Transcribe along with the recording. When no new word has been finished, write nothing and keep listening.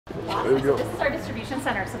There you go. This is our distribution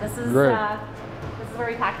center. So this is where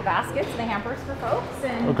we pack the baskets and the hampers for folks.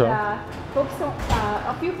 And folks don't,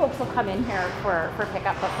 a few folks will come in here for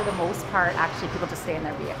pickup, but for the most part, actually, people just stay in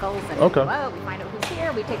their vehicles and go out. We find out who's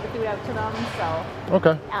here. We take the food out to them. So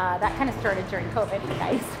that kind of started during COVID,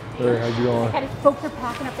 guys. Hey, how's it going? Kind of folks are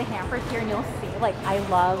packing up the hampers here, and you'll see. Like, I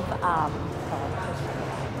love.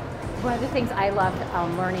 One of the things I loved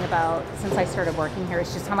learning about since I started working here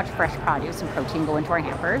is just how much fresh produce and protein go into our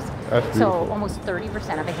hampers. That's beautiful. So almost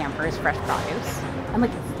 30% of a hamper is fresh produce, and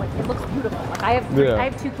it looks beautiful. Like I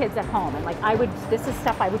have 2 kids at home, and this is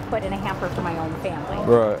stuff I would put in a hamper for my own family.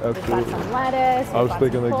 Right, absolutely. We've got some lettuce. I was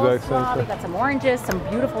thinking the exact same thing. We've got some oranges, some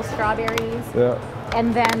beautiful strawberries. Yeah.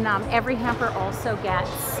 And then every hamper also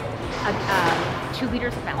gets 2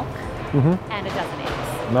 liters of milk and a dozen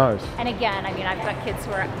eggs. Nice. And again, I mean, I've got kids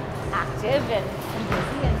who are active and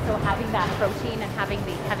busy, and so having that protein and having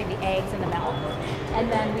the eggs and the milk, and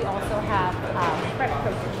then we also have fresh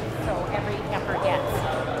protein. So every hamper gets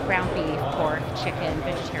ground beef, pork, chicken,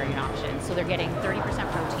 vegetarian options. So they're getting 30%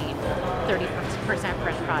 protein, 30%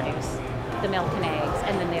 fresh produce, the milk and eggs,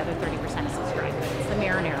 and then the other 30% is those dry goods, the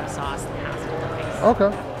marinara sauce, the pasta, the rice.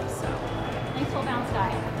 Okay. So nice full balanced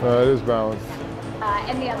diet. It is balanced.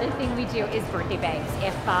 And the other thing we do is birthday bags.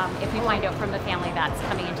 If we find out from the family that's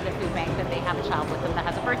coming into the food bank that they have a child with them that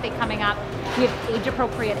has a birthday coming up, we have age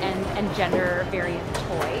appropriate and gender varied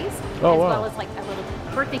toys, as well as like a little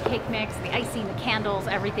birthday cake mix, the icing, the candles,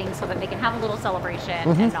 everything, so that they can have a little celebration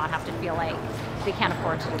and not have to feel like they can't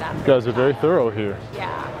afford to do that. You guys are very thorough here.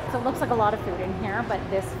 Yeah. So it looks like a lot of food in here, but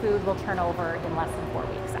this food will turn over in less than 4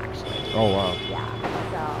 weeks, actually. Oh wow. Yeah.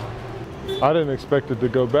 So. I didn't expect it to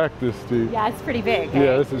go back this deep. Yeah, it's pretty big.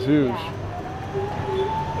 Yeah, this is huge.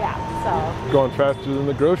 Yeah, so. Going faster than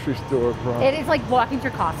the grocery store, probably. It is like walking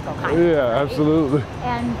through Costco, kind of. Yeah, right? Absolutely.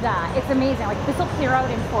 And it's amazing. Like, this will clear out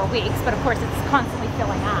in 4 weeks, but of course it's constantly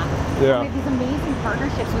filling up. Yeah. We have these amazing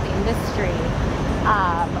partnerships with the industry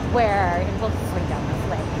where, and we'll swing down this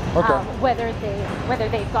way, whether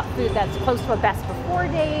they've got food that's close to a best before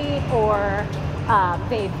date, or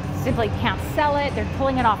they simply can't sell it, they're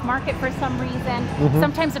pulling it off market for some reason.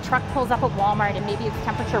 Sometimes a truck pulls up at Walmart and maybe its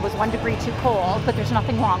temperature was 1 degree too cold, but there's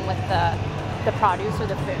nothing wrong with the produce or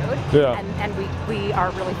the food. Yeah. And we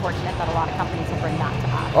are really fortunate that a lot of companies will bring that to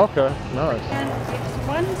us. Okay, nice. And it's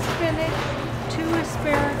 1 spinach, 2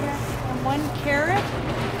 asparagus, and 1 carrot.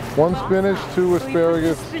 1 spinach, 2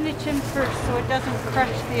 asparagus. So you put the spinach in first so it doesn't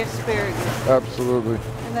crush the asparagus. Absolutely.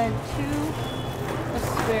 And then 2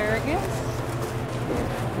 asparagus.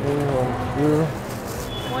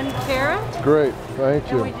 1 carrot. Great, thank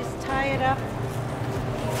you. And we just tie it up.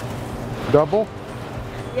 Double?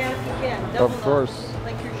 Yeah, if you can. Double of course.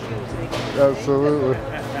 Like your shoes. Absolutely.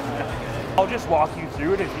 I'll just walk you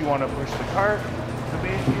through it if you want to push the cart. So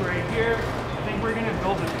basically right here, I think we're going to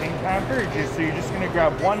build a pink hamper. So you're just going to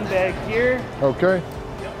grab 1 bag here. Okay.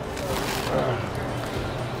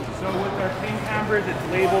 So with our pink hampers, it's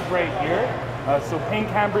labeled right here. So pink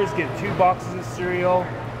hampers get 2 boxes of cereal.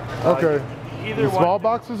 Okay. Either the small one,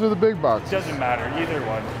 boxes or the big boxes? Doesn't matter, either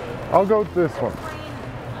one. I'll go with this one.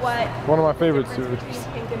 What? One of my favorite cereals.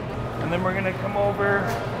 And then we're gonna come over.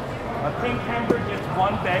 A pink hamper gets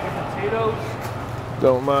 1 bag of potatoes.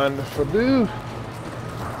 Don't mind if I do.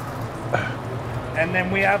 And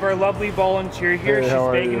then we have our lovely volunteer here. Hey,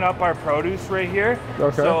 She's baking up our produce right here.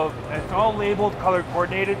 Okay. So it's all labeled, color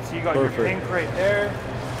coordinated. So you got your pink right there.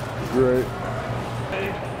 Great.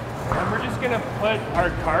 And we're just gonna put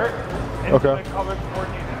our cart into the color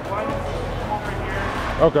coordinated one. Come over here.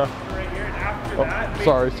 Okay. Right here. And after that,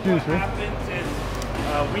 sorry, excuse me. What happens is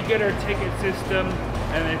we get our ticket system,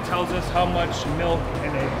 and it tells us how much milk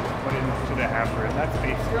and eggs to put into the hamper, and that's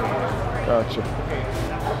basically it. Gotcha.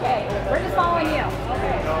 Okay, we're just following you.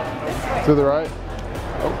 Okay. To the right?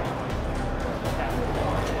 Oh.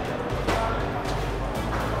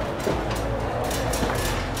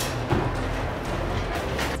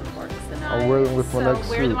 I'll wear them with my next suit.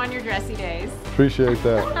 Wear them on your dressy days. Appreciate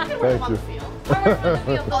that. Thank you.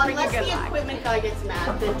 Unless the equipment guy gets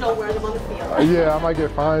mad, then don't wear them on the field. Yeah, I might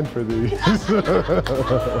get fined for these.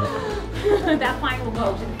 That fine will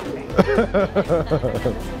go to the food bank.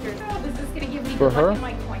 Is this going to give me For good her? luck in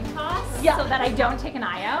my coin toss? Yeah. So that I don't take an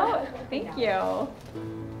eye out? Thank you.